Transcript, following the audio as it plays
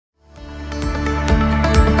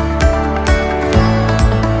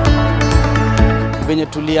venye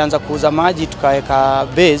tulianza kuuza maji tukaweka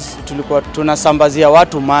base, tulikuwa tunasambazia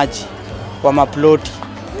watu maji kwa maploti.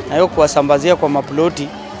 Na hiyo kuwasambazia kwa maploti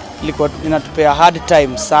ilikuwa inatupea hard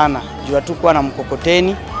time sana. Juu hatukuwa na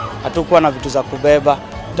mkokoteni, hatukuwa na vitu za kubeba.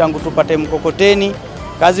 Tangu tupate mkokoteni,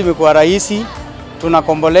 kazi imekuwa rahisi.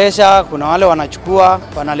 Tunakombolesha, kuna wale wanachukua,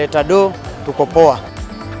 wanaleta do, tuko poa.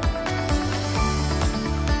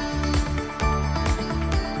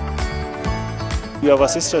 We have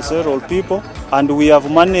assisted several people and we have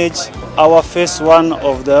managed our phase 1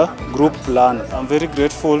 of the group plan. I'm very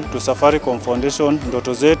grateful to Safaricom Foundation,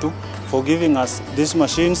 Ndoto Zetu, for giving us these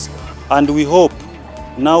machines, and we hope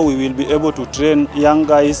now we will be able to train young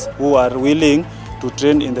guys who are willing to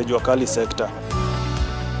train in the jua kali sector.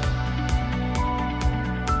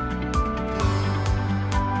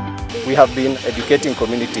 We have been educating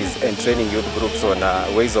communities and training youth groups on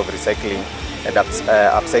ways of recycling and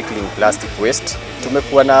upcycling plastic waste.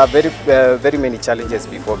 Tumekuwa na very many challenges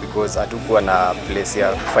before because hatukuwa na place ya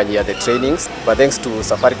kufanyia the trainings, but thanks to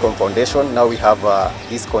Safaricom Foundation now we have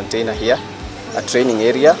this container here, a training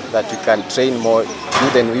area that we can train more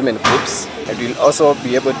youth and women groups, and we'll also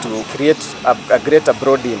be able to create a greater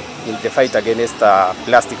broadening in the fight against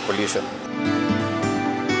plastic pollution.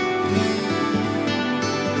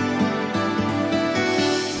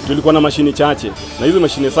 Tulikuwa na mashini chache, na hizo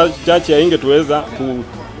mashini chache haingetuweza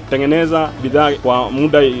kutengeneza bidhaa kwa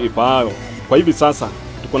muda ifaao. Kwa hivi sasa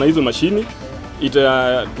tuko na hizo mashini,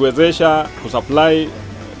 itatuwezesha kusupply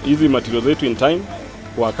hizi materials zetu in time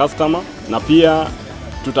kwa customer, na pia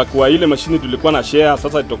tutakuwa ile mashini tulikuwa na share,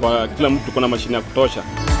 sasa tutakuwa kila mtu tuko na mashini ya kutosha.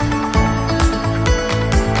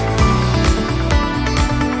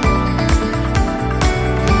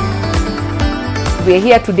 We are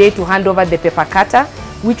here today to hand over the paper cutter,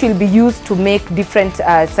 which will be used to make different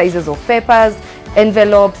sizes of papers,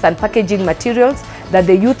 envelopes and packaging materials that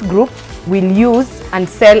the youth group will use and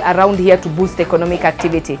sell around here to boost economic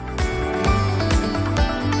activity.